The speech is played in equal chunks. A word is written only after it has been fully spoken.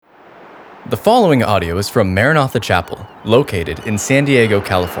The following audio is from Maranatha Chapel, located in San Diego,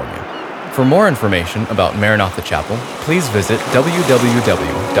 California. For more information about Maranatha Chapel, please visit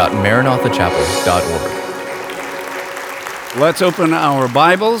www.maranathachapel.org. Let's open our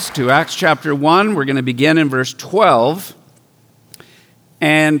Bibles to Acts chapter 1. We're going to begin in verse 12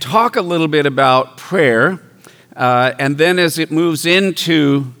 and talk a little bit about prayer. And then as it moves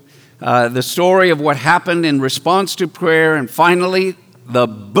into the story of what happened in response to prayer, and finally, the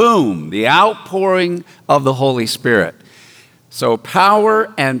boom, the outpouring of the Holy Spirit. So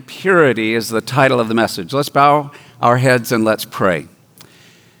power and purity is the title of the message. Let's bow our heads and let's pray.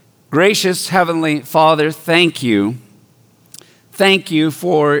 Gracious Heavenly Father, thank you. Thank you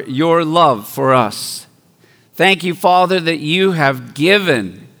for your love for us. Thank you, Father, that you have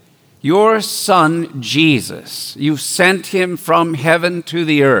given your Son, Jesus. You've sent him from heaven to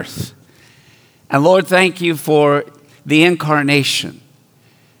the earth. And Lord, thank you for the incarnation,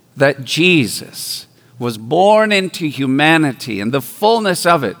 that Jesus was born into humanity and the fullness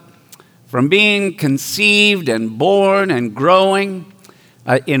of it, from being conceived and born and growing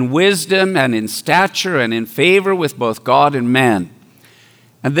in wisdom and in stature and in favor with both God and man.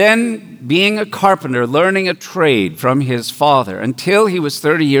 And then being a carpenter, learning a trade from his father until he was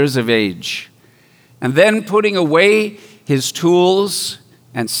 30 years of age. And then putting away his tools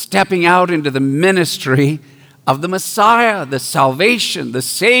and stepping out into the ministry of the Messiah, the salvation, the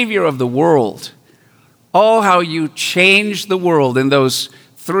Savior of the world. Oh, how you changed the world in those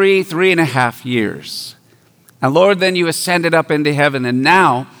 3.5 years. And Lord, then you ascended up into heaven, and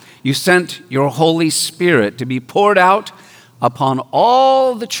now you sent your Holy Spirit to be poured out upon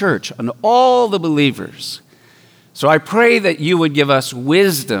all the church and all the believers. So I pray that you would give us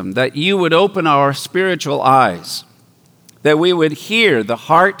wisdom, that you would open our spiritual eyes, that we would hear the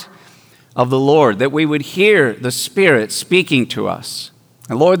heart of the Lord, that we would hear the Spirit speaking to us.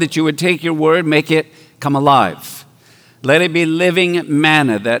 And Lord, that you would take your word, make it come alive. Let it be living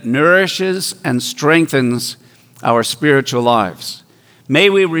manna that nourishes and strengthens our spiritual lives. May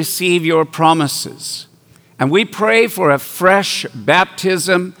we receive your promises. And we pray for a fresh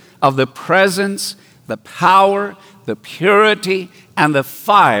baptism of the presence, the power, the purity, and the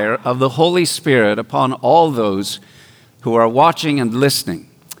fire of the Holy Spirit upon all those who are watching and listening.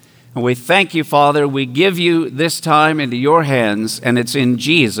 And we thank you, Father. We give you this time into your hands, and it's in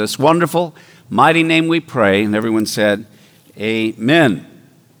Jesus' wonderful, mighty name we pray. And everyone said, amen.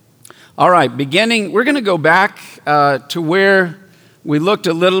 All right, we're going to go back to where we looked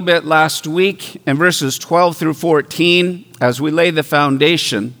a little bit last week in verses 12 through 14 as we lay the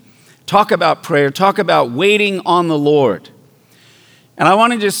foundation. Talk about prayer, talk about waiting on the Lord. And I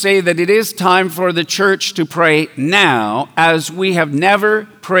want to just say that it is time for the church to pray now as we have never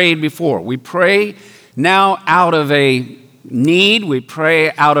prayed before. We pray now out of a need. We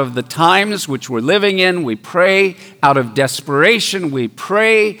pray out of the times which we're living in. We pray out of desperation. We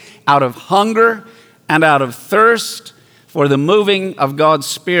pray out of hunger and out of thirst for the moving of God's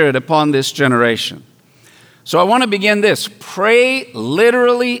Spirit upon this generation. So I want to begin this. Pray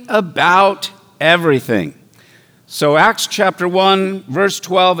literally about everything. So Acts chapter 1, verse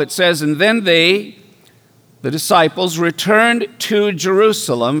 12, it says, "And then they, the disciples, returned to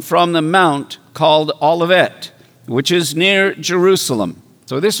Jerusalem from the mount called Olivet, which is near Jerusalem."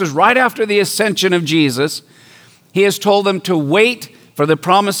 So this is right after the ascension of Jesus. He has told them to wait for the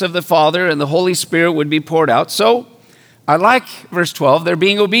promise of the Father, and the Holy Spirit would be poured out. So I like verse 12, they're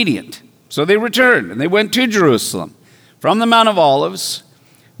being obedient. So they returned, and they went to Jerusalem from the Mount of Olives,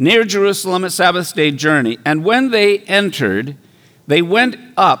 near Jerusalem, a Sabbath day journey. And when they entered, they went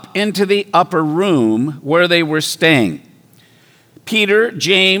up into the upper room where they were staying. Peter,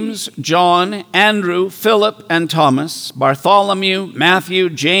 James, John, Andrew, Philip, and Thomas, Bartholomew,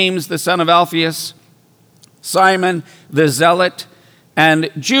 Matthew, James, the son of Alphaeus, Simon, the Zealot, and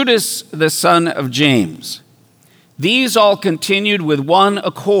Judas, the son of James. These all continued with one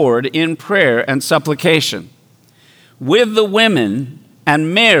accord in prayer and supplication, with the women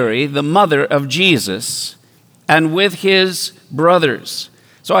and Mary, the mother of Jesus, and with his brothers.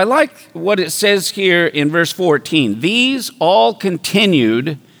 So I like what it says here in verse 14. These all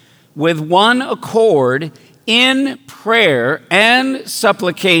continued with one accord in prayer and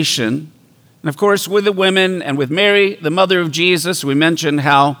supplication. And of course, with the women and with Mary, the mother of Jesus, we mentioned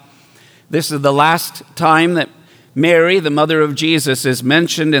how this is the last time that Mary, the mother of Jesus, is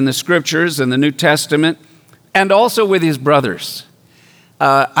mentioned in the scriptures in the New Testament, and also with his brothers.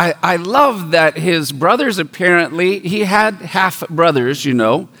 I love that his brothers, apparently, he had half brothers,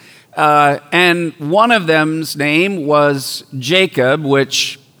 and one of them's name was Jacob,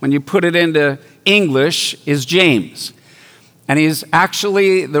 which, when you put it into English, is James. and he's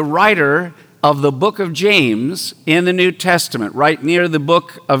actually the writer of the book of James in the New Testament, right near the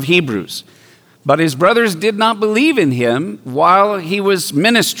book of Hebrews. But his brothers did not believe in him while he was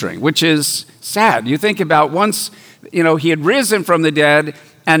ministering, which is sad. You think about once, he had risen from the dead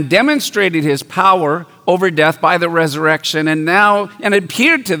and demonstrated his power over death by the resurrection, and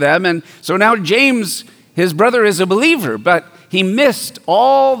appeared to them. And so now James, his brother, is a believer, but he missed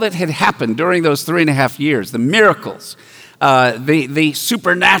all that had happened during those 3.5 years, the miracles, the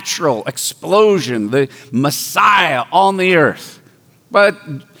supernatural explosion, the Messiah on the earth. But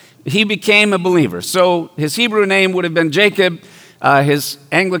he became a believer. So his Hebrew name would have been Jacob. His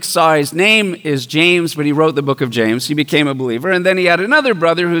anglicized name is James, but he wrote the book of James. He became a believer. And then he had another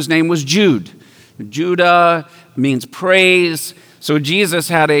brother whose name was Jude. Judah means praise. So Jesus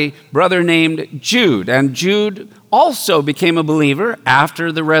had a brother named Jude. And Jude also became a believer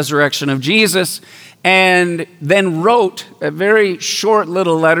after the resurrection of Jesus, and then wrote a very short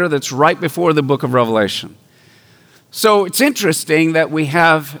little letter that's right before the book of Revelation. So it's interesting that we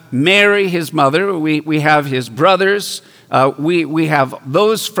have Mary, his mother, we have his brothers, we have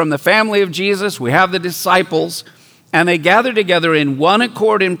those from the family of Jesus, we have the disciples, and they gather together in one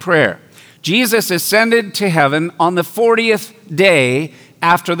accord in prayer. Jesus ascended to heaven on the 40th day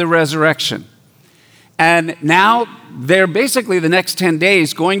after the resurrection. And now they're basically the next 10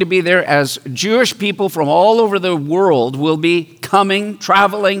 days going to be there as Jewish people from all over the world will be coming,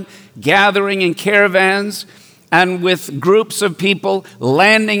 traveling, gathering in caravans, and with groups of people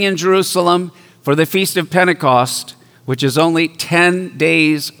landing in Jerusalem for the Feast of Pentecost, which is only 10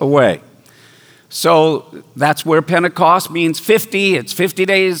 days away. So that's where Pentecost means 50. It's 50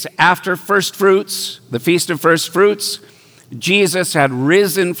 days after first fruits, the Feast of First Fruits. Jesus had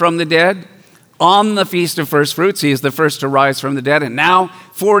risen from the dead on the Feast of First Fruits. He is the first to rise from the dead. And now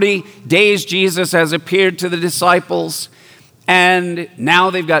 40 days Jesus has appeared to the disciples. And now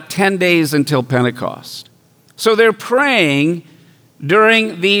they've got 10 days until Pentecost. So they're praying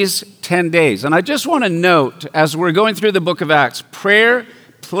during these 10 days. And I just want to note, as we're going through the book of Acts, prayer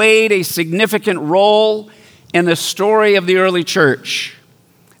played a significant role in the story of the early church.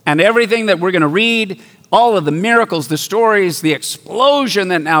 And everything that we're going to read, all of the miracles, the stories, the explosion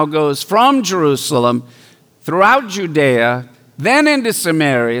that now goes from Jerusalem throughout Judea, then into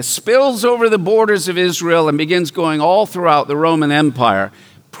Samaria, spills over the borders of Israel and begins going all throughout the Roman Empire.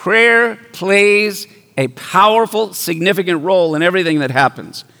 Prayer plays a powerful, significant role in everything that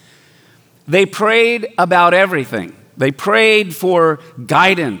happens. They prayed about everything. They prayed for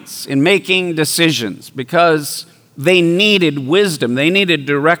guidance in making decisions because they needed wisdom. They needed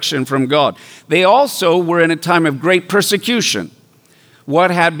direction from God. They also were in a time of great persecution.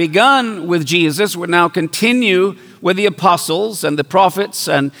 What had begun with Jesus would now continue with the apostles and the prophets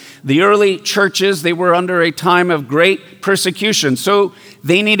and the early churches. They were under a time of great persecution. So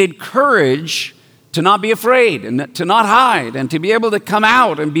they needed courage to not be afraid and to not hide and to be able to come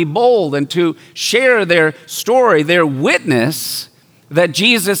out and be bold and to share their story, their witness that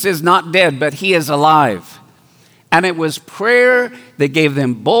Jesus is not dead, but he is alive. And it was prayer that gave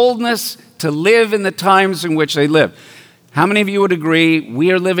them boldness to live in the times in which they live. How many of you would agree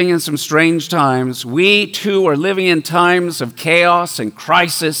we are living in some strange times? We too are living in times of chaos and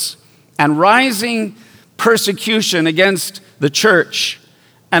crisis and rising persecution against the church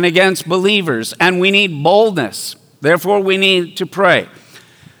and against believers, and we need boldness. Therefore, we need to pray.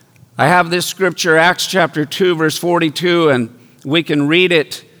 I have this scripture, Acts chapter 2, verse 42, and we can read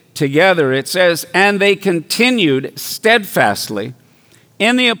it together. It says, "And they continued steadfastly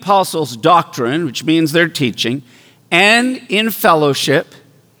in the apostles' doctrine," which means their teaching, "and in fellowship,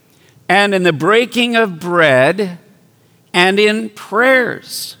 and in the breaking of bread, and in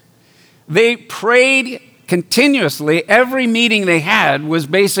prayers." They prayed continuously. Every meeting they had was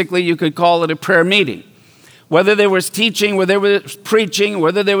basically, you could call it a prayer meeting. Whether there was teaching, whether there was preaching,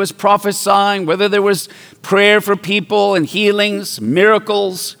 whether there was prophesying, whether there was prayer for people and healings,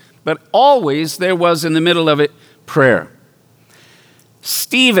 miracles, but always there was in the middle of it prayer.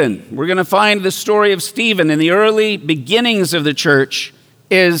 Stephen, we're going to find the story of Stephen in the early beginnings of the church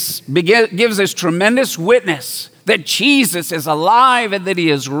gives us tremendous witness that Jesus is alive and that he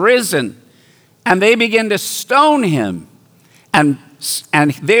is risen. And they begin to stone him. And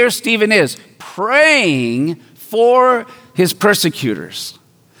there Stephen is, praying for his persecutors.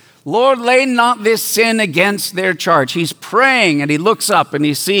 Lord, lay not this sin against their charge. He's praying, and he looks up and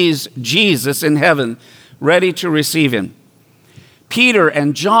he sees Jesus in heaven, ready to receive him. Peter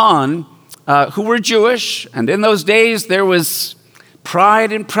and John, who were Jewish, and in those days there was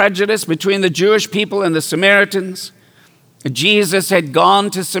pride and prejudice between the Jewish people and the Samaritans. Jesus had gone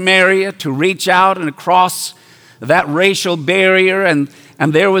to Samaria to reach out and across that racial barrier, and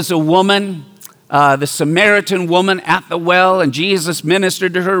there was a woman, the Samaritan woman at the well, and Jesus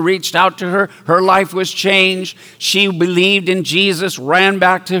ministered to her, reached out to her. Her life was changed. She believed in Jesus, ran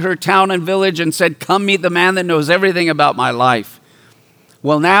back to her town and village and said, "Come meet the man that knows everything about my life."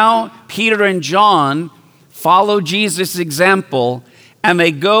 Well, now Peter and John follow Jesus' example, and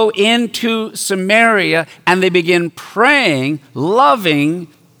they go into Samaria and they begin praying, loving,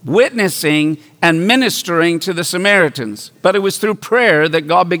 witnessing, and ministering to the Samaritans. But it was through prayer that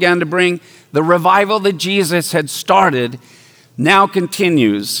God began to bring the revival that Jesus had started, now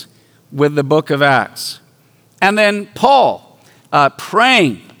continues with the book of Acts. And then Paul,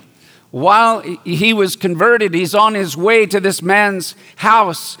 praying. While he was converted, he's on his way to this man's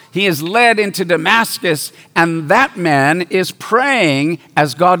house. He is led into Damascus, and that man is praying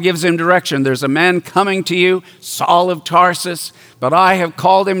as God gives him direction. There's a man coming to you, Saul of Tarsus, but I have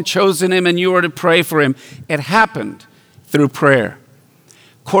called him, chosen him, and you are to pray for him. It happened through prayer.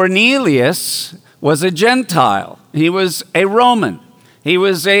 Cornelius was a Gentile. He was a Roman. He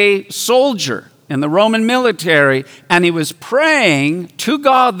was a soldier in the Roman military, and he was praying to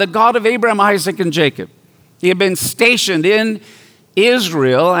God, the God of Abraham, Isaac, and Jacob. He had been stationed in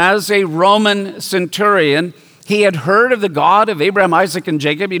Israel as a Roman centurion. He had heard of the God of Abraham, Isaac, and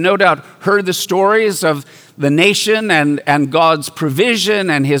Jacob. He no doubt heard the stories of the nation and God's provision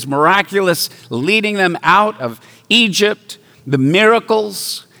and his miraculous leading them out of Egypt, the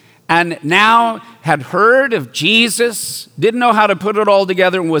miracles, and now had heard of Jesus, didn't know how to put it all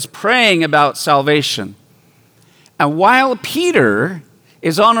together, and was praying about salvation. And while Peter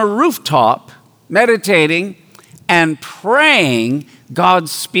is on a rooftop meditating and praying, God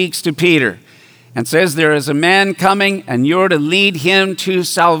speaks to Peter and says, "There is a man coming, and you're to lead him to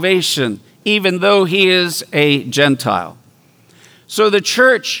salvation, even though he is a Gentile." So the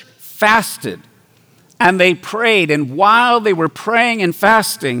church fasted and they prayed, and while they were praying and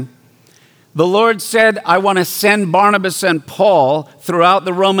fasting, the Lord said, "I want to send Barnabas and Paul throughout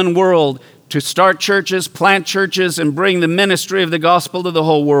the Roman world to start churches, plant churches, and bring the ministry of the gospel to the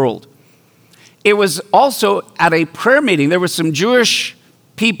whole world." It was also at a prayer meeting. There were some Jewish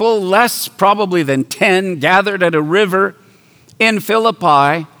people, less probably than 10, gathered at a river in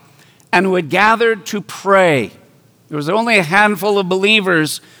Philippi and who had gathered to pray. There was only a handful of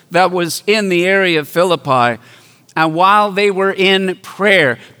believers that was in the area of Philippi. And while they were in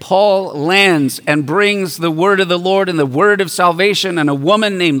prayer, Paul lands and brings the word of the Lord and the word of salvation, and a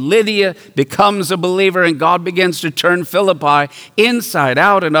woman named Lydia becomes a believer, and God begins to turn Philippi inside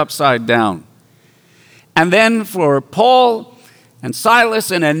out and upside down. And then for Paul and Silas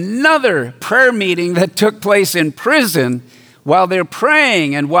in another prayer meeting that took place in prison, while they're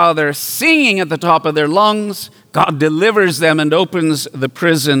praying and while they're singing at the top of their lungs, God delivers them and opens the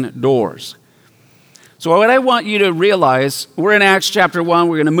prison doors. So what I want you to realize, we're in Acts chapter 1.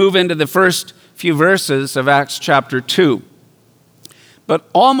 We're going to move into the first few verses of Acts chapter 2. But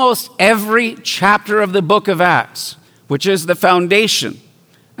almost every chapter of the book of Acts, which is the foundation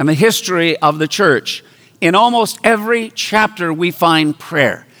and the history of the church, in almost every chapter we find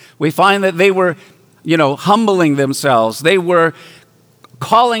prayer. We find that they were, humbling themselves. They were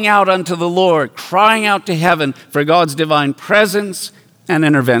calling out unto the Lord, crying out to heaven for God's divine presence and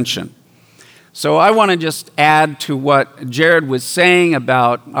intervention. So I want to just add to what Jared was saying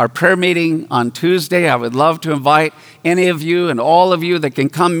about our prayer meeting on Tuesday. I would love to invite any of you and all of you that can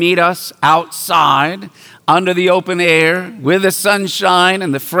come meet us outside under the open air with the sunshine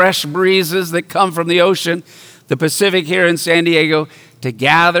and the fresh breezes that come from the ocean, the Pacific here in San Diego, to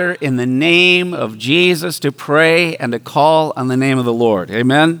gather in the name of Jesus to pray and to call on the name of the Lord.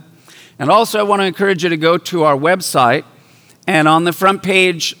 Amen? And also I want to encourage you to go to our website, and on the front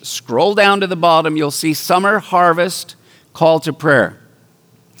page, scroll down to the bottom, you'll see Summer Harvest Call to Prayer.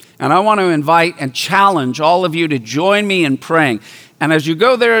 And I want to invite and challenge all of you to join me in praying. And as you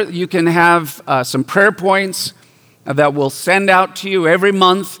go there, you can have some prayer points that we'll send out to you every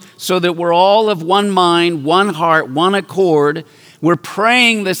month so that we're all of one mind, one heart, one accord. We're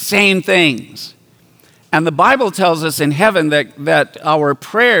praying the same things. And the Bible tells us in heaven that our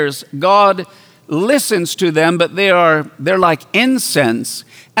prayers, God listens to them, but they're like incense,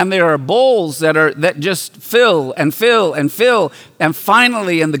 and there are bowls that just fill and fill and fill, and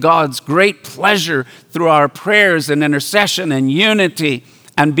finally, in the God's great pleasure through our prayers and intercession and unity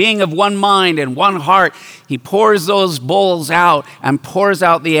and being of one mind and one heart, He pours those bowls out and pours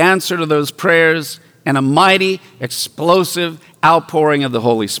out the answer to those prayers in a mighty, explosive outpouring of the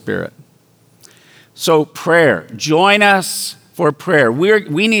Holy Spirit. So prayer, join us for prayer.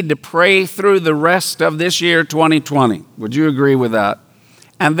 We need to pray through the rest of this year, 2020. Would you agree with that?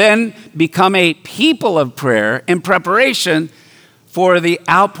 and then become a people of prayer in preparation for the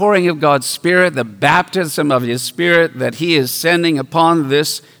outpouring of God's Spirit, the baptism of His Spirit that He is sending upon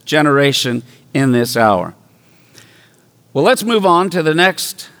this generation in this hour. Well, let's move on to the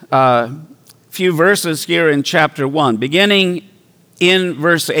next few verses here in chapter 1, beginning in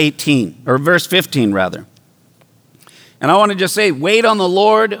verse 18, or verse 15 rather. And I want to just say, wait on the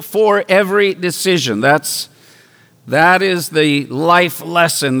Lord for every decision. That is the life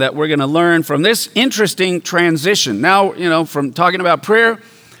lesson that we're going to learn from this interesting transition. Now, from talking about prayer,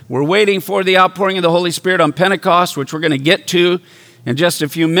 we're waiting for the outpouring of the Holy Spirit on Pentecost, which we're going to get to in just a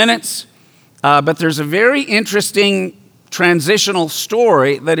few minutes. But there's a very interesting transitional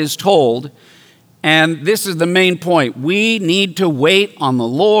story that is told, and this is the main point. We need to wait on the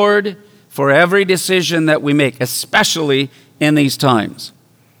Lord for every decision that we make, especially in these times.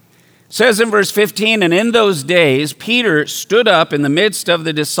 It says in verse 15, and in those days Peter stood up in the midst of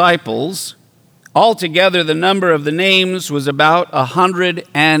the disciples. Altogether the number of the names was about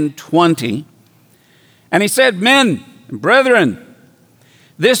 120. And he said, men and brethren,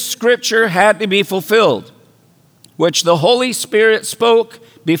 this scripture had to be fulfilled, which the Holy Spirit spoke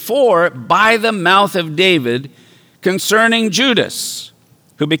before by the mouth of David concerning Judas,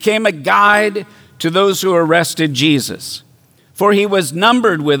 who became a guide to those who arrested Jesus. For he was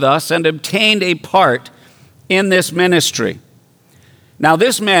numbered with us and obtained a part in this ministry. Now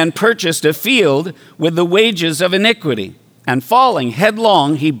this man purchased a field with the wages of iniquity, and falling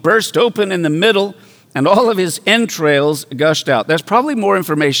headlong, he burst open in the middle, and all of his entrails gushed out. That's probably more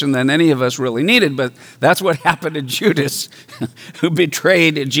information than any of us really needed, but that's what happened to Judas, who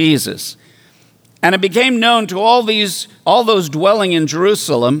betrayed Jesus. And it became known to all those dwelling in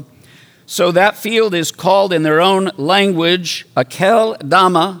Jerusalem. So that field is called in their own language Akel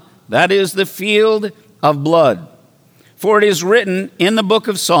Dama, that is the field of blood. For it is written in the book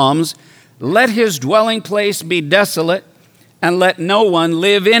of Psalms, let his dwelling place be desolate, and let no one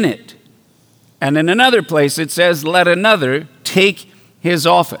live in it. And in another place it says, let another take his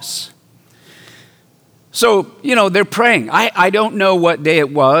office. So, they're praying. I don't know what day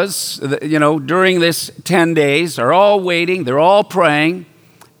it was, during this 10 days. They're all waiting. They're all praying.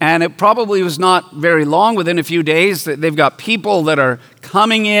 And it probably was not very long, within a few days. They've got people that are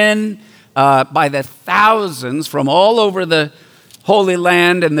coming in by the thousands from all over the Holy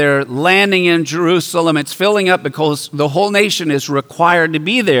Land, and they're landing in Jerusalem. It's filling up because the whole nation is required to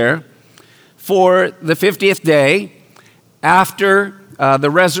be there for the 50th day after the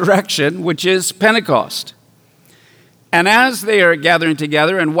resurrection, which is Pentecost. And as they are gathering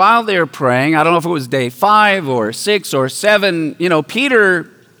together, and while they're praying, I don't know if it was day 5 or 6 or 7, Peter,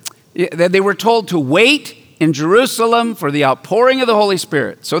 they were told to wait in Jerusalem for the outpouring of the Holy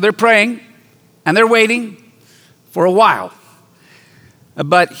Spirit. So they're praying, and they're waiting for a while.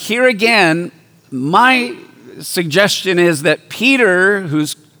 But here again, my suggestion is that Peter,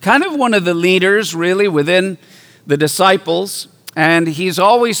 who's kind of one of the leaders really within the disciples, and he's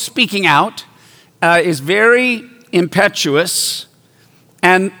always speaking out, is very impetuous,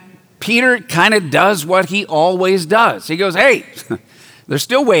 and Peter kind of does what he always does. He goes, hey, they're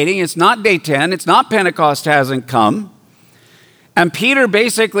still waiting. It's not day 10. It's not Pentecost hasn't come. And Peter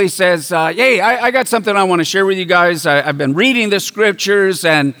basically says, hey, I got something I want to share with you guys. I've been reading the scriptures,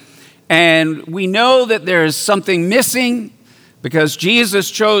 and we know that there's something missing because Jesus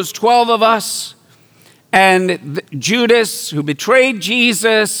chose 12 of us, and Judas, who betrayed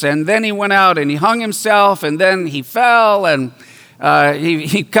Jesus, and then he went out and he hung himself, and then he fell, and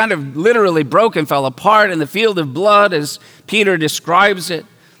he kind of literally broke and fell apart in the field of blood, as Peter describes it.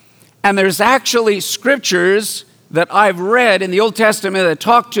 And there's actually scriptures that I've read in the Old Testament that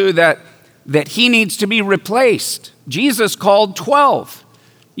talk to that he needs to be replaced. Jesus called 12.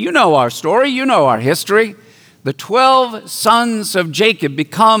 You know our story. You know our history. The 12 sons of Jacob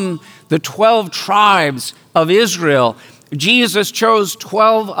become the 12 tribes of Israel. Jesus chose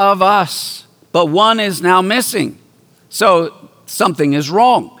 12 of us, but one is now missing. So something is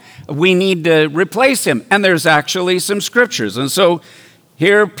wrong. We need to replace him. And there's actually some scriptures. And so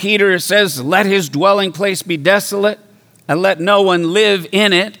here Peter says, let his dwelling place be desolate, and let no one live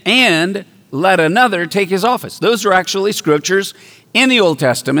in it, and let another take his office. Those are actually scriptures in the Old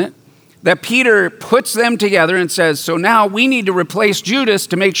Testament that Peter puts them together and says, so now we need to replace Judas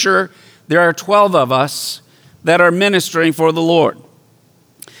to make sure there are 12 of us that are ministering for the Lord.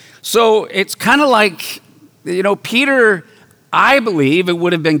 So it's kind of like, Peter, I believe it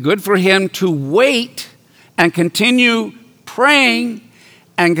would have been good for him to wait and continue praying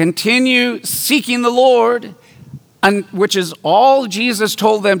and continue seeking the Lord, and which is all Jesus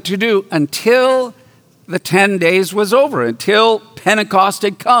told them to do until the 10 days was over, until Pentecost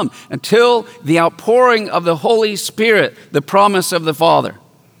had come, until the outpouring of the Holy Spirit, the promise of the Father.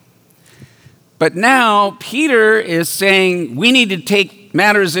 But now Peter is saying we need to take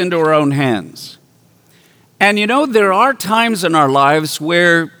matters into our own hands. And you know, there are times in our lives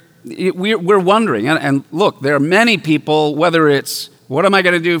where we're wondering, and look, there are many people, whether it's what am I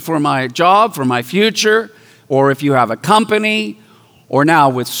going to do for my job, for my future, or if you have a company, or now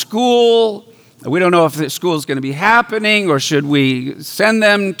with school, we don't know if the school is going to be happening, or should we send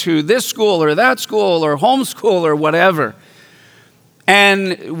them to this school or that school or homeschool or whatever.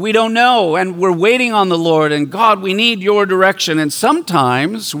 And we don't know, and we're waiting on the Lord, and God, we need your direction. And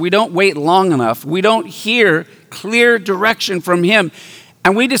sometimes we don't wait long enough. We don't hear clear direction from him,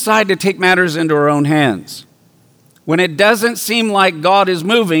 and we decide to take matters into our own hands. When it doesn't seem like God is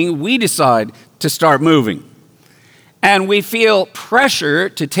moving, we decide to start moving. And we feel pressure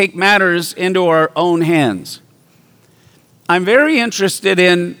to take matters into our own hands. I'm very interested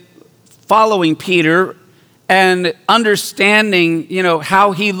in following Peter and understanding,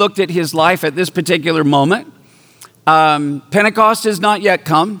 how he looked at his life at this particular moment. Pentecost has not yet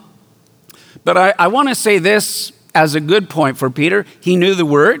come, but I want to say this as a good point for Peter. He knew the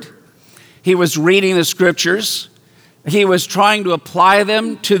Word. He was reading the Scriptures. He was trying to apply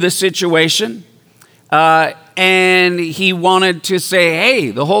them to the situation. And he wanted to say,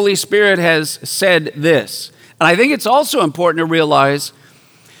 hey, the Holy Spirit has said this. And I think it's also important to realize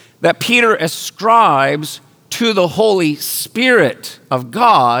that Peter ascribes to the Holy Spirit of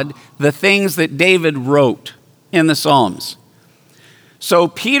God the things that David wrote in the Psalms. So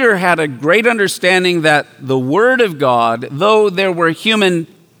Peter had a great understanding that the Word of God, though there were human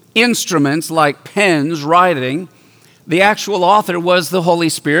instruments like pens writing, the actual author was the Holy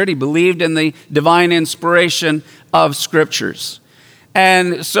Spirit. He believed in the divine inspiration of Scriptures.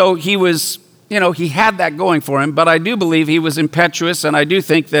 And so he was, he had that going for him, but I do believe he was impetuous, and I do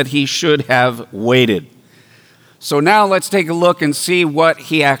think that he should have waited. So now let's take a look and see what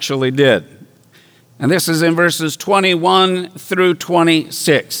he actually did. And this is in verses 21 through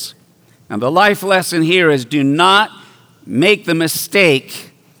 26. And the life lesson here is, do not make the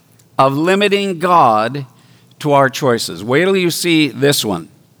mistake of limiting God to our choices. Wait till you see this one.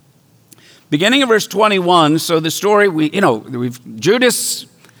 Beginning of verse 21, so the story, Judas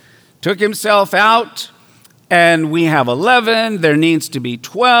took himself out, and we have 11. There needs to be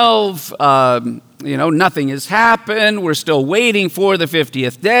 12. Nothing has happened. We're still waiting for the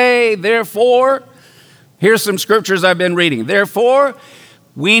 50th day. Therefore, here's some scriptures I've been reading. Therefore,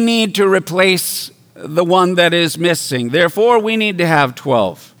 we need to replace the one that is missing. Therefore, we need to have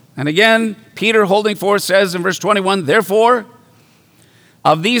 12. And again, Peter holding forth says in verse 21, therefore,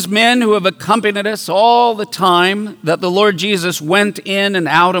 of these men who have accompanied us all the time that the Lord Jesus went in and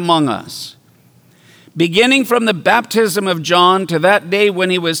out among us, beginning from the baptism of John to that day when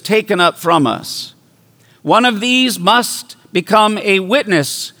he was taken up from us, one of these must become a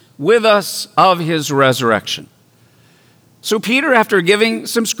witness with us of his resurrection. So Peter, after giving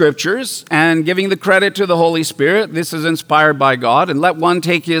some scriptures and giving the credit to the Holy Spirit, this is inspired by God, and let one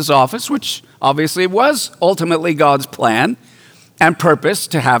take his office, which obviously was ultimately God's plan and purpose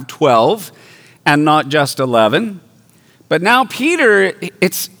to have 12 and not just 11. But now Peter,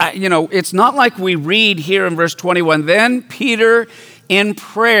 it's not like we read here in verse 21, then Peter in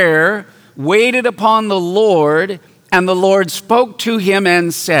prayer waited upon the Lord, and the Lord spoke to him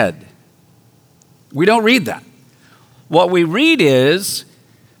and said. We don't read that. What we read is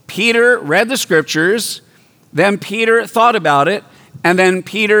Peter read the scriptures, then Peter thought about it, and then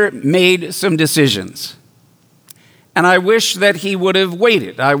Peter made some decisions. And I wish that he would have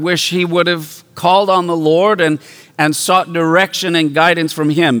waited. I wish he would have called on the Lord and sought direction and guidance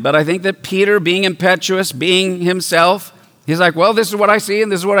from him. But I think that Peter, being impetuous, being himself, he's like, well, this is what I see,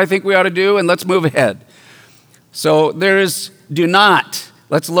 and this is what I think we ought to do, and let's move ahead. So let's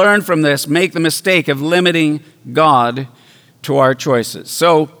learn from this, make the mistake of limiting God to our choices.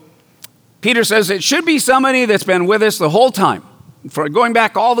 So Peter says it should be somebody that's been with us the whole time, for going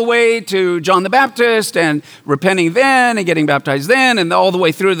back all the way to John the Baptist and repenting then and getting baptized then and all the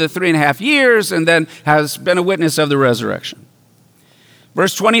way through the 3.5 years, and then has been a witness of the resurrection.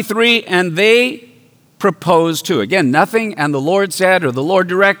 Verse 23, and they proposed to. Again, nothing, and the Lord said, or the Lord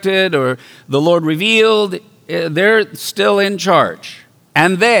directed, or the Lord revealed. They're still in charge.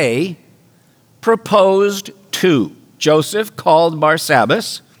 And they proposed to Joseph, called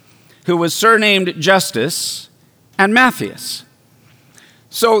Barsabbas, who was surnamed Justus, and Matthias.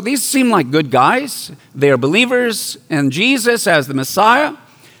 So these seem like good guys. They are believers in Jesus as the Messiah.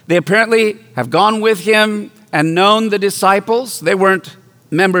 They apparently have gone with him and known the disciples. They weren't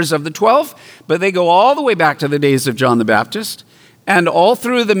members of the 12, but they go all the way back to the days of John the Baptist. and all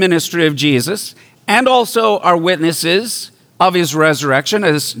through the ministry of Jesus, and also are witnesses of his resurrection,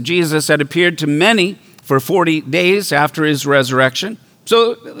 as Jesus had appeared to many for 40 days after his resurrection.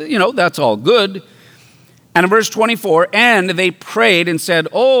 So, that's all good. And in verse 24, and they prayed and said,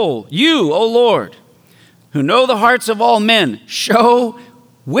 "Oh, you, O Lord, who know the hearts of all men, show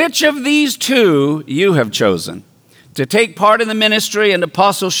which of these two you have chosen to take part in the ministry and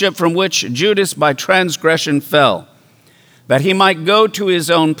apostleship from which Judas by transgression fell, that he might go to his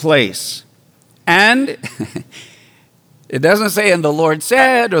own place." And it doesn't say, and the Lord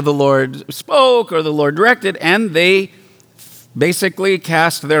said, or the Lord spoke, or the Lord directed, and they basically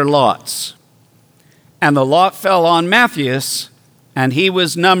cast their lots. And the lot fell on Matthias, and he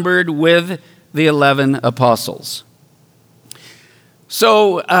was numbered with the 11 apostles.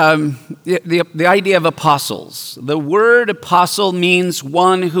 So the idea of apostles, the word apostle means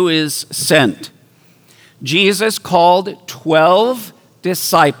one who is sent. Jesus called 12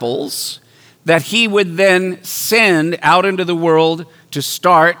 disciples that he would then send out into the world to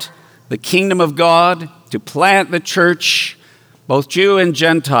start the kingdom of God, to plant the church, both Jew and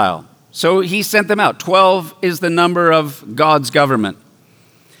Gentile. So he sent them out. 12 is the number of God's government.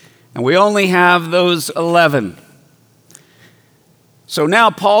 And we only have those 11. So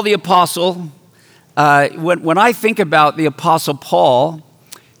now Paul the apostle, when I think about the apostle Paul,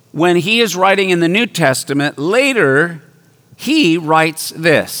 when he is writing in the New Testament, later he writes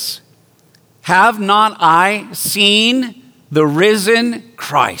this: "Have not I seen the risen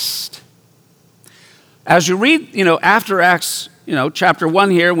Christ?" As you read, after Acts, chapter 1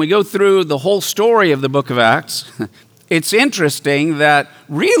 here, and we go through the whole story of the book of Acts, it's interesting that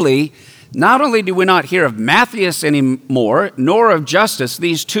really, not only do we not hear of Matthias anymore, nor of Justus,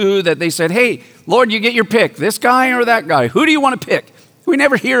 these two that they said, "Hey, Lord, you get your pick, this guy or that guy. Who do you want to pick?" We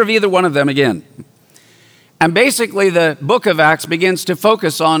never hear of either one of them again. And basically, the book of Acts begins to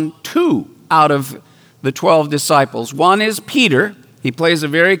focus on 2 out of the 12 disciples. One is Peter. He plays a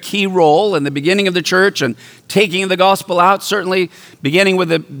very key role in the beginning of the church and taking the gospel out, certainly beginning with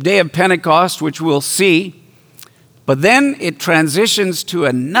the day of Pentecost, which we'll see. But then it transitions to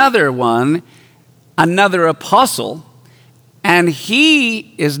another one, another apostle, and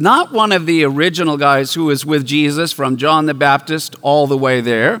he is not one of the original guys who was with Jesus from John the Baptist all the way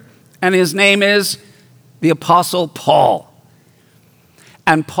there, and his name is the Apostle Paul.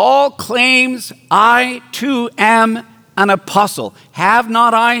 And Paul claims, "I too am an apostle. Have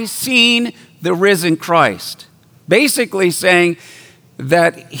not I seen the risen Christ?" Basically saying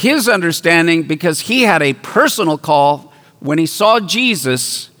that his understanding, because he had a personal call when he saw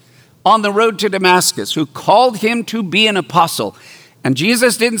Jesus on the road to Damascus, who called him to be an apostle. And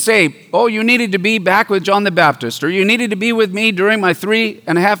Jesus didn't say, "Oh, you needed to be back with John the Baptist," or "You needed to be with me during my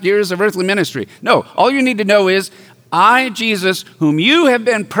 3.5 years of earthly ministry." No, all you need to know is, "I, Jesus, whom you have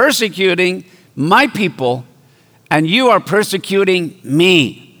been persecuting my people, and you are persecuting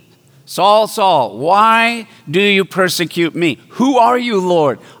me. Saul, Saul, why do you persecute me? Who are you,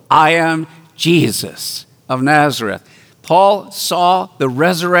 Lord?" "I am Jesus of Nazareth." Paul saw the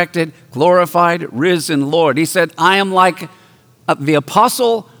resurrected, glorified, risen Lord. He said, "I am like the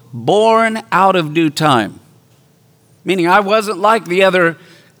apostle born out of due time." Meaning I wasn't like the other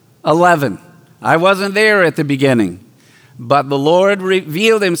 11. I wasn't there at the beginning. But the Lord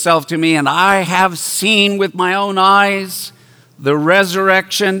revealed himself to me, and I have seen with my own eyes the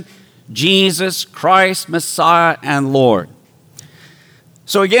resurrection, Jesus Christ, Messiah and Lord.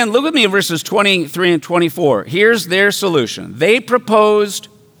 So again, look with me in verses 23 and 24. Here's their solution. They proposed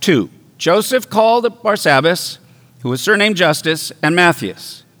 2. Joseph called Barsabbas, who was surnamed Justus, and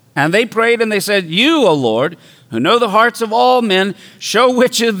Matthias. And they prayed and they said, "You, O Lord, who know the hearts of all men, show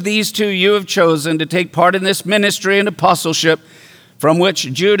which of these 2 you have chosen to take part in this ministry and apostleship from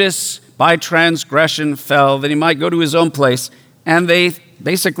which Judas by transgression fell, that he might go to his own place." And they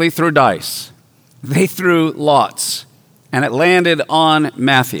basically threw dice. They threw lots, and it landed on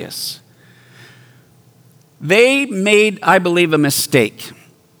Matthias. They made, I believe, a mistake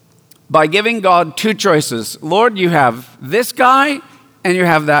by giving God 2 choices. "Lord, you have this guy and you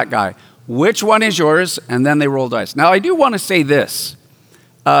have that guy. Which one is yours?" And then they rolled dice. Now, I do want to say this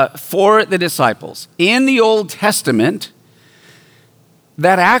for the disciples. In the Old Testament,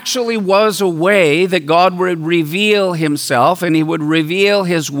 that actually was a way that God would reveal himself, and he would reveal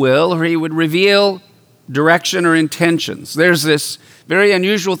his will, or he would reveal direction or intentions. There's this very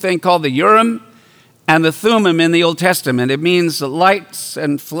unusual thing called the Urim and the Thummim in the Old Testament. It means lights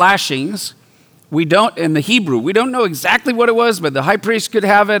and flashings. We don't, in the Hebrew, we don't know exactly what it was, but the high priest could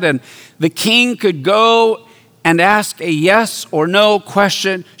have it, and the king could go and ask a yes or no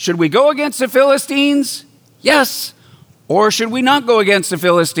question. Should we go against the Philistines? Yes Or should we not go against the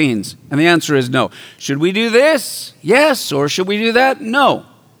Philistines? And the answer is no. Should we do this? Yes. Or should we do that? No.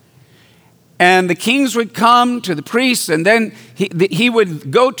 And the kings would come to the priests, and then he would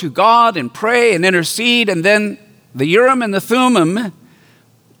go to God and pray and intercede, and then the Urim and the Thummim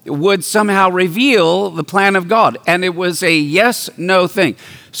would somehow reveal the plan of God. And it was a yes-no thing.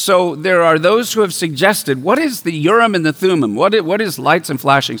 So there are those who have suggested, what is the Urim and the Thummim? What is lights and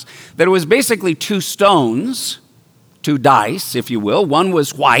flashings? That it was basically two stones, two dice, if you will. One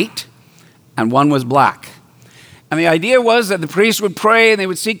was white and one was black. And the idea was that the priest would pray and they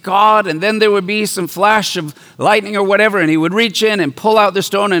would seek God, and then there would be some flash of lightning or whatever, and he would reach in and pull out the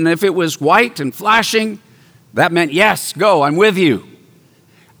stone, and if it was white and flashing, that meant, yes, go, I'm with you.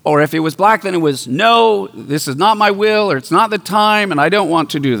 Or if it was black, then it was, no, this is not my will, or it's not the time, and I don't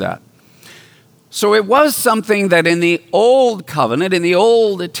want to do that. So it was something that in the Old Covenant, in the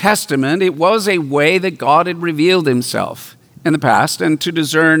Old Testament, it was a way that God had revealed himself in the past and to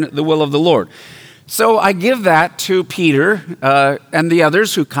discern the will of the Lord. So I give that to Peter and the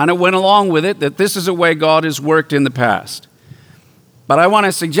others who kind of went along with it, that this is a way God has worked in the past. But I want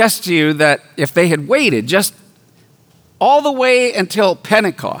to suggest to you that if they had waited just all the way until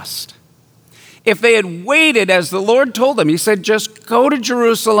Pentecost, if they had waited as the Lord told them, he said, just go to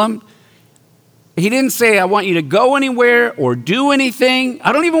Jerusalem. He didn't say, I want you to go anywhere or do anything.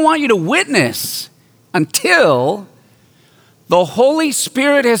 I don't even want you to witness until the Holy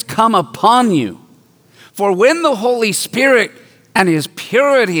Spirit has come upon you. For when the Holy Spirit and his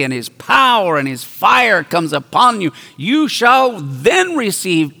purity and his power and his fire comes upon you, you shall then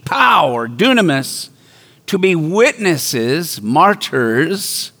receive power, dunamis, to be witnesses,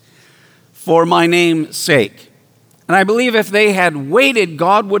 martyrs, for my name's sake. And I believe if they had waited,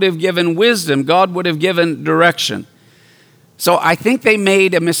 God would have given wisdom, God would have given direction. So I think they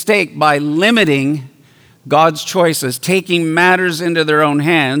made a mistake by limiting God's choices, taking matters into their own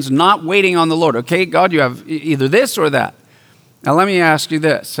hands, not waiting on the Lord. Okay, God, you have either this or that. Now let me ask you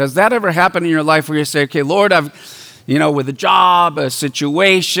this. Has that ever happened in your life where you say, okay, Lord, with a job, a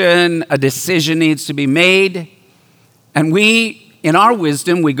situation, a decision needs to be made. And we, in our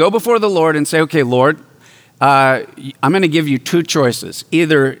wisdom, we go before the Lord and say, okay, Lord, I'm going to give you two choices.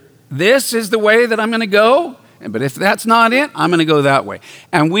 Either this is the way that I'm going to go, but if that's not it, I'm going to go that way.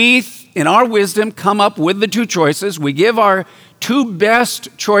 And we, in our wisdom, come up with the two choices. We give our two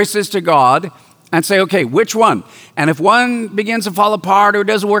best choices to God and say, okay, which one? And if one begins to fall apart or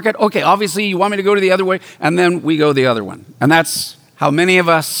doesn't work out, okay, obviously you want me to go to the other way, and then we go the other one. And that's how many of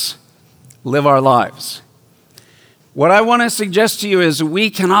us live our lives. What I want to suggest to you is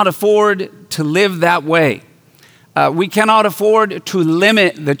we cannot afford to live that way. We cannot afford to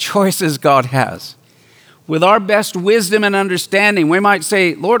limit the choices God has. With our best wisdom and understanding, we might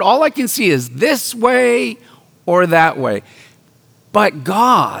say, Lord, all I can see is this way or that way. But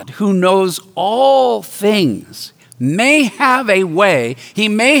God, who knows all things, may have a way, he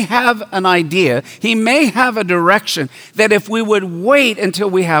may have an idea, he may have a direction that if we would wait until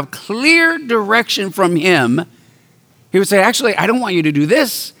we have clear direction from him, he would say, actually, I don't want you to do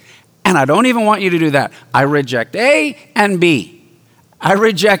this, and I don't even want you to do that. I reject A and B. I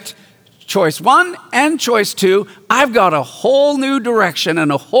reject choice 1 and choice 2. I've got a whole new direction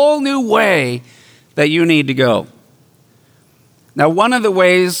and a whole new way that you need to go. Now, one of the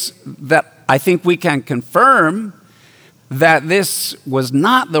ways that I think we can confirm that this was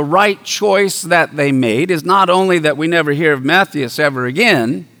not the right choice that they made is not only that we never hear of Matthias ever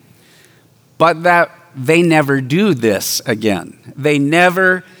again, but that they never do this again. They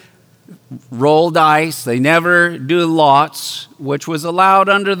never roll dice, they never do lots, which was allowed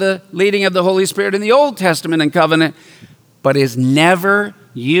under the leading of the Holy Spirit in the Old Testament and covenant, but is never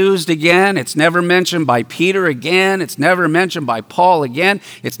used again. It's never mentioned by Peter again. It's never mentioned by Paul again.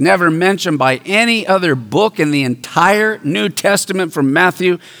 It's never mentioned by any other book in the entire New Testament from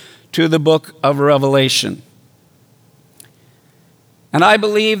Matthew to the book of Revelation. And I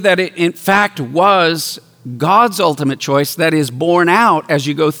believe that it, in fact, was God's ultimate choice that is borne out as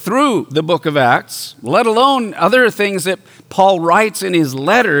you go through the book of Acts, let alone other things that Paul writes in his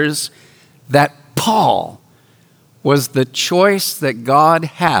letters, that Paul was the choice that God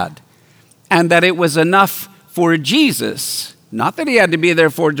had, and that it was enough for Jesus, not that he had to be there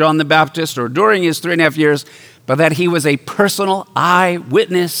for John the Baptist or during his 3.5 years, but that he was a personal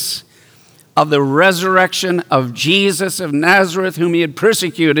eyewitness of the resurrection of Jesus of Nazareth, whom he had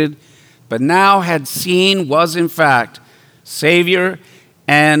persecuted, but now had seen was in fact Savior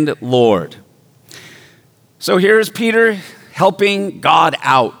and Lord. So here's Peter helping God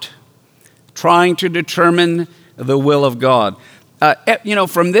out, trying to determine the will of God.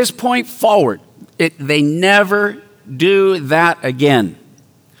 From this point forward, they never do that again.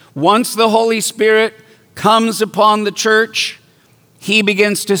 Once the Holy Spirit comes upon the church, he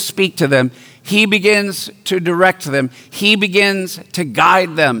begins to speak to them. He begins to direct them. He begins to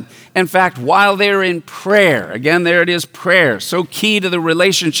guide them. In fact, while they're in prayer, again, there it is, prayer, so key to the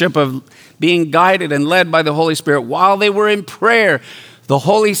relationship of being guided and led by the Holy Spirit. While they were in prayer, the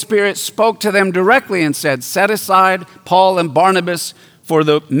Holy Spirit spoke to them directly and said, set aside Paul and Barnabas for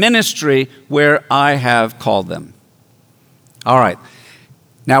the ministry where I have called them. All right,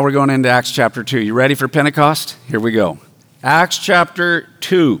 now we're going into Acts chapter 2. You ready for Pentecost? Here we go. Acts chapter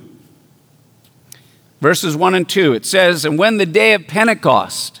 2. Verses 1 and 2, it says, and when the day of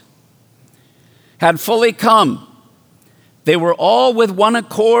Pentecost had fully come, they were all with one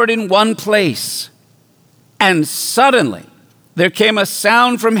accord in one place. And suddenly there came a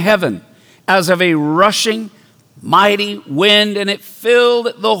sound from heaven as of a rushing, mighty wind, and it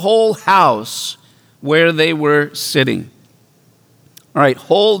filled the whole house where they were sitting. All right,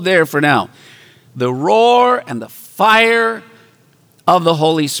 hold there for now. The roar and the fire of the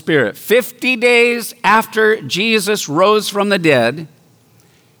Holy Spirit. 50 days after Jesus rose from the dead.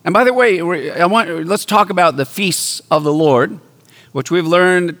 And by the way, let's talk about the feasts of the Lord, which we've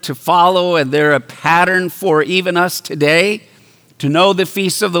learned to follow, and they're a pattern for even us today to know the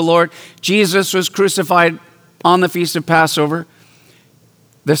feasts of the Lord. Jesus was crucified on the feast of Passover.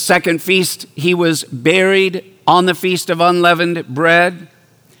 The second feast, he was buried on the feast of unleavened bread.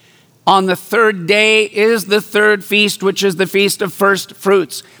 On the third day is the third feast, which is the feast of first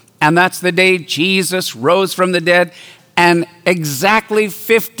fruits. And that's the day Jesus rose from the dead. And exactly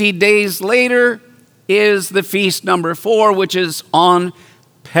 50 days later is the feast number 4, which is on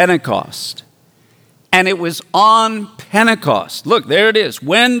Pentecost. And it was on Pentecost. Look, there it is.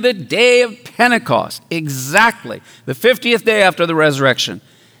 When the day of Pentecost, exactly the 50th day after the resurrection,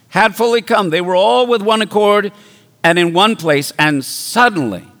 had fully come, they were all with one accord and in one place. And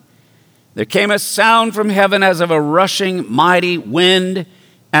suddenly there came a sound from heaven as of a rushing mighty wind,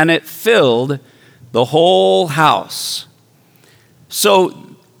 and it filled the whole house.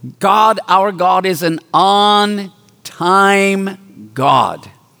 So God, our God, is an on-time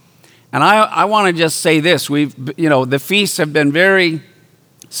God. And I want to just say this. The feasts have been very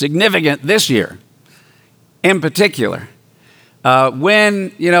significant this year, in particular.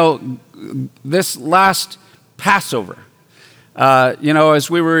 This last Passover, as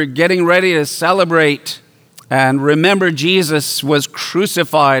we were getting ready to celebrate and remember Jesus was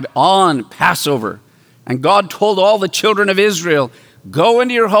crucified on Passover, and God told all the children of Israel, go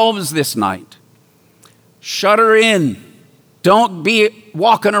into your homes this night. Shut her in. Don't be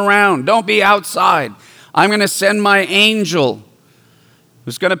walking around. Don't be outside. I'm going to send my angel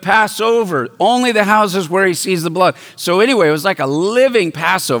who's going to pass over only the houses where he sees the blood. So anyway, it was like a living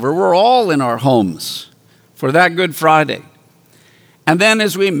Passover. We're all in our homes for that Good Friday. And then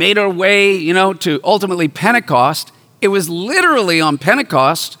as we made our way, to ultimately Pentecost, it was literally on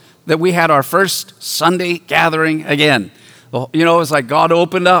Pentecost that we had our first Sunday gathering again. It was like God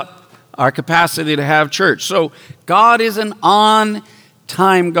opened up our capacity to have church. So God is an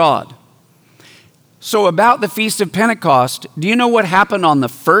on-time God. So about the Feast of Pentecost, do you know what happened on the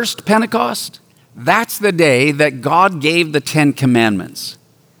first Pentecost? That's the day that God gave the 10 Commandments.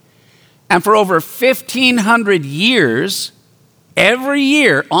 And for over 1,500 years, every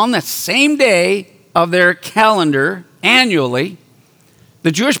year on the same day of their calendar annually,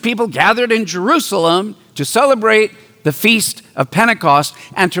 the Jewish people gathered in Jerusalem to celebrate the Feast of Pentecost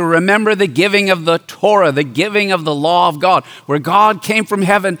and to remember the giving of the Torah, the giving of the law of God, where God came from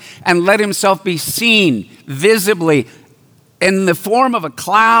heaven and let himself be seen visibly in the form of a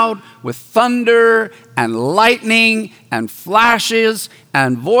cloud with thunder and lightning and flashes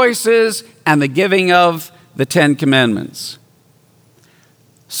and voices and the giving of the 10 Commandments.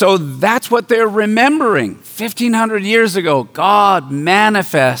 So that's what they're remembering. 1,500 years ago, God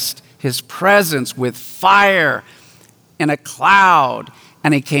manifested his presence with fire in a cloud,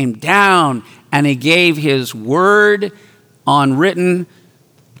 and he came down and he gave his word written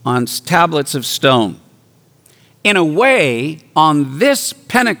on tablets of stone. In a way, on this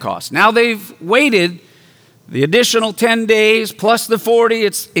Pentecost, now they've waited the additional 10 days plus the 40,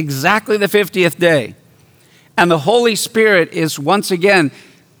 it's exactly the 50th day. And the Holy Spirit is once again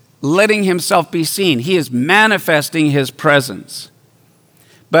letting himself be seen. He is manifesting his presence.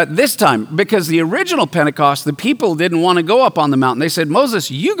 But this time, because the original Pentecost, the people didn't want to go up on the mountain. They said,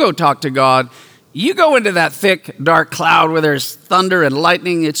 Moses, you go talk to God. You go into that thick, dark cloud where there's thunder and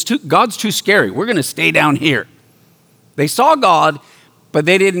lightning. God's too scary. We're going to stay down here. They saw God, but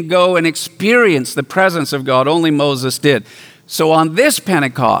they didn't go and experience the presence of God. Only Moses did. So on this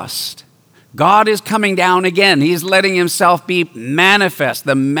Pentecost, God is coming down again. He's letting himself be manifest,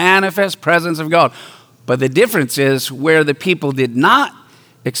 the manifest presence of God. But the difference is where the people did not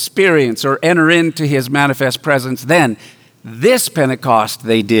experience or enter into his manifest presence then, this Pentecost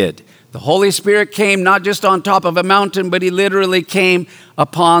they did. The Holy Spirit came not just on top of a mountain, but he literally came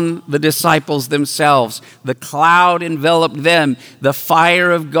upon the disciples themselves. The cloud enveloped them. The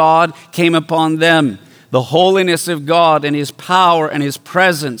fire of God came upon them. The holiness of God and his power and his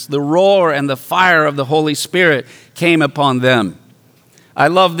presence, the roar and the fire of the Holy Spirit came upon them. I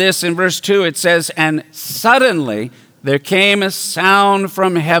love this in verse 2. It says, "And suddenly there came a sound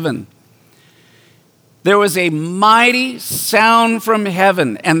from heaven." There was a mighty sound from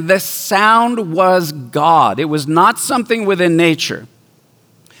heaven, and the sound was God. It was not something within nature.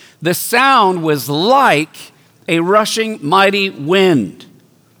 The sound was like a rushing mighty wind.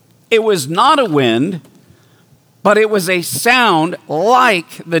 It was not a wind, but it was a sound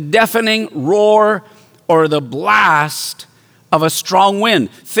like the deafening roar or the blast of a strong wind.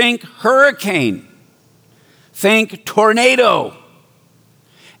 Think hurricane. Think tornado.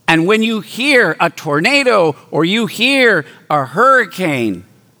 And when you hear a tornado or you hear a hurricane,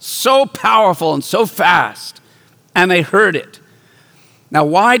 so powerful and so fast, and they heard it. Now,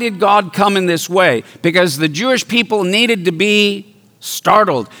 why did God come in this way? Because the Jewish people needed to be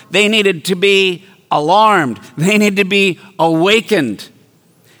startled. They needed to be alarmed. They needed to be awakened.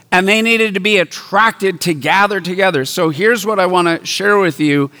 And they needed to be attracted to gather together. So here's what I want to share with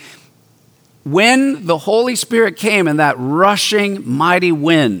you. When the Holy Spirit came in that rushing mighty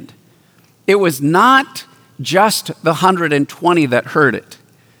wind, it was not just the 120 that heard it.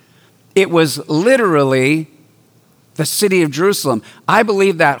 It was literally the city of Jerusalem. I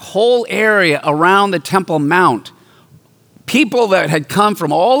believe that whole area around the Temple Mount, people that had come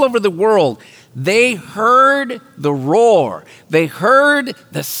from all over the world, they heard the roar. They heard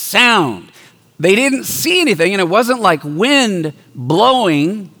the sound. They didn't see anything, and it wasn't like wind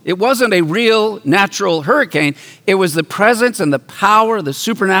blowing. It wasn't a real natural hurricane. It was the presence and the power, the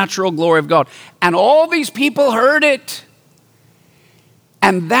supernatural glory of God. And all these people heard it.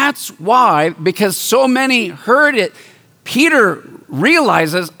 And that's why, because so many heard it, Peter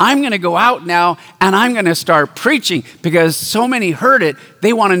realizes, I'm going to go out now and I'm going to start preaching, because so many heard it.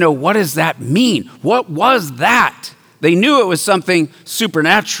 They want to know, what does that mean? What was that? They knew it was something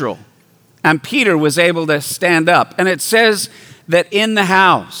supernatural. And Peter was able to stand up. And it says that in the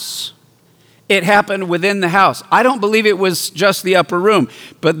house, it happened within the house. I don't believe it was just the upper room,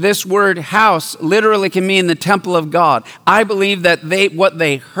 but this word house literally can mean the temple of God. I believe that what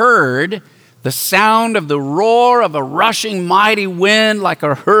they heard, the sound of the roar of a rushing mighty wind like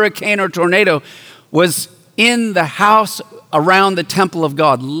a hurricane or tornado, was in the house around the temple of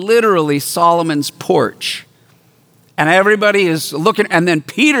God, literally Solomon's porch. And everybody is looking, and then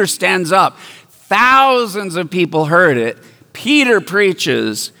Peter stands up. Thousands of people heard it. Peter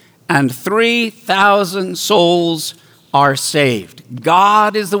preaches, and 3,000 souls are saved.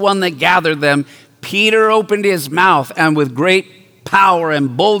 God is the one that gathered them. Peter opened his mouth, and with great power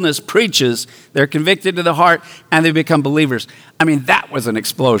and boldness preaches. They're convicted to the heart, and they become believers. I mean, that was an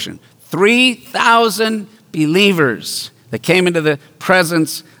explosion. 3,000 believers that came into the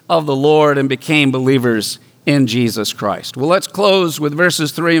presence of the Lord and became believers in Jesus Christ. Well, let's close with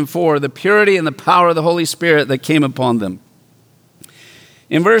verses 3 and 4, the purity and the power of the Holy Spirit that came upon them.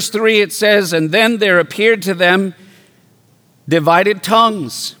 In verse 3 it says, "And then there appeared to them divided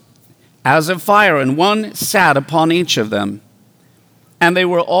tongues as of fire, and one sat upon each of them. And they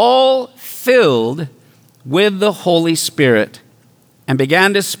were all filled with the Holy Spirit, and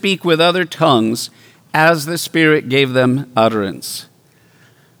began to speak with other tongues as the Spirit gave them utterance."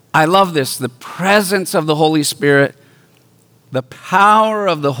 I love this, the presence of the Holy Spirit, the power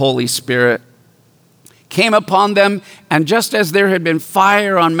of the Holy Spirit came upon them, and just as there had been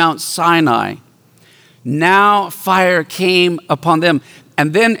fire on Mount Sinai, now fire came upon them.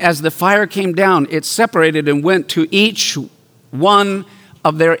 And then as the fire came down, it separated and went to each one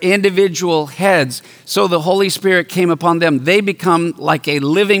of their individual heads. So the Holy Spirit came upon them. They become like a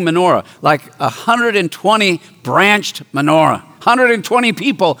living menorah, like 120 branched menorah. 120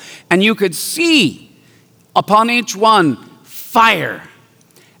 people, and you could see upon each one fire.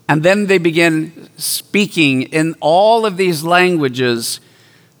 And then they began speaking in all of these languages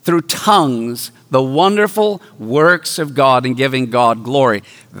through tongues, the wonderful works of God and giving God glory.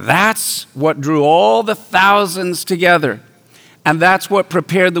 That's what drew all the thousands together. And that's what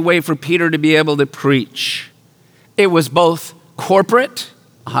prepared the way for Peter to be able to preach. It was both corporate,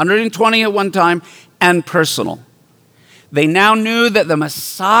 120 at one time, and personal. They now knew that the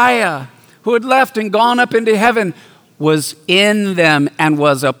Messiah, who had left and gone up into heaven, was in them and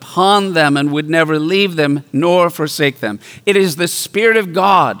was upon them and would never leave them nor forsake them. It is the Spirit of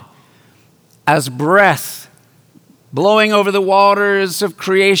God as breath blowing over the waters of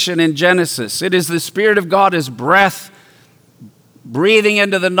creation in Genesis. It is the Spirit of God as breath breathing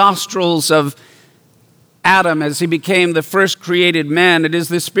into the nostrils of Adam as he became the first created man. It is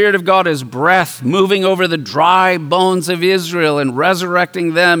the Spirit of God as breath moving over the dry bones of Israel and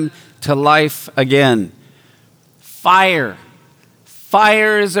resurrecting them to life again. Fire.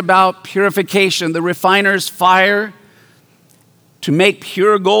 Fire is about purification. The refiner's fire to make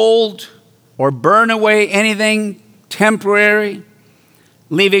pure gold or burn away anything temporary,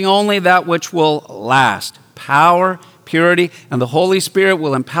 leaving only that which will last. Power, purity, and the Holy Spirit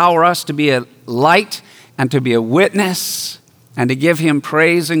will empower us to be a light and to be a witness and to give Him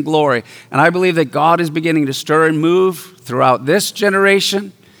praise and glory. And I believe that God is beginning to stir and move throughout this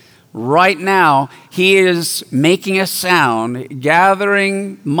generation. Right now, He is making a sound,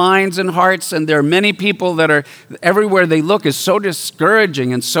 gathering minds and hearts, and there are many people that are, everywhere they look is so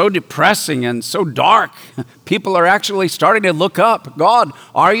discouraging and so depressing and so dark. People are actually starting to look up. God,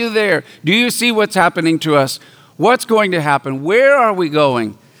 are you there? Do you see what's happening to us? What's going to happen? Where are we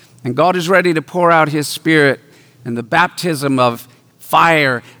going? And God is ready to pour out His Spirit and the baptism of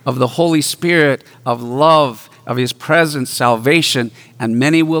fire, of the Holy Spirit, of love, of His presence, salvation, and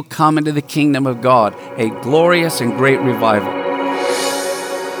many will come into the kingdom of God, a glorious and great revival.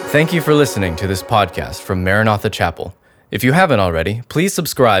 Thank you for listening to this podcast from Maranatha Chapel. If you haven't already, please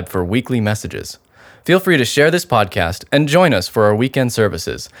subscribe for weekly messages. Feel free to share this podcast and join us for our weekend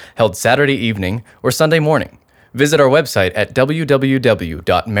services, held Saturday evening or Sunday morning. Visit our website at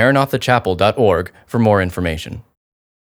www.maranathachapel.org for more information.